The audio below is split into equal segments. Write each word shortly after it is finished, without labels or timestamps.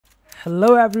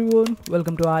Hello everyone,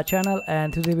 welcome to our channel,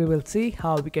 and today we will see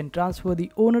how we can transfer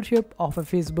the ownership of a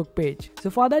Facebook page.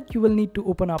 So for that you will need to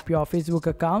open up your Facebook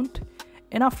account,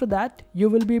 and after that you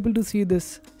will be able to see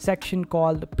this section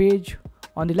called page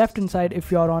on the left hand side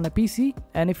if you are on a PC,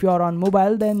 and if you are on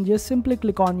mobile then just simply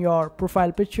click on your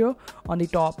profile picture on the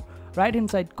top right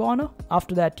hand side corner.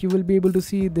 After that you will be able to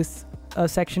see this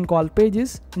section called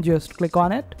pages. Just click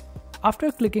on it.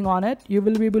 After clicking on it you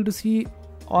will be able to see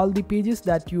all the pages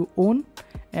that you own,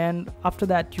 and after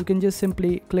that you can just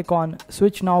simply click on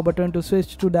switch now button to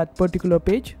switch to that particular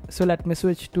page. So let me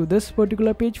switch to this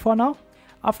particular page for now.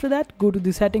 After that go to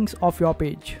the settings of your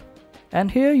page,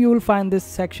 and here you will find this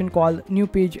section called new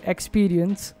page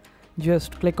experience.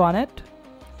 Just click on it.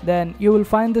 Then you will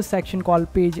find this section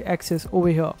called page access over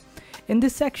here. In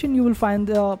this section you will find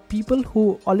the people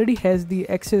who already has the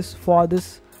access for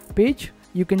this page.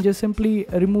 You can just simply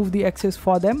remove the access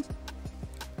for them,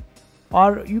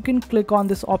 or you can click on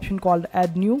this option called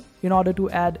add new in order to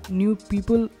add new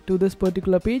people to this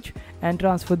particular page and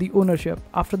transfer the ownership.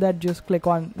 After that just click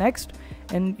on next,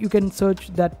 and you can search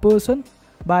that person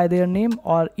by their name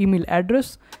or email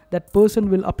address. That person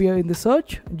will appear in the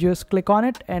search. Just click on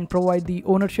it and provide the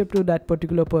ownership to that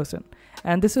particular person,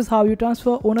 and this is how you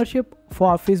transfer ownership for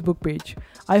our Facebook page.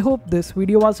 I hope this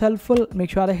video was helpful.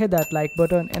 Make sure to hit that like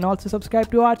button and also subscribe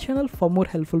to our channel for more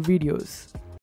helpful videos.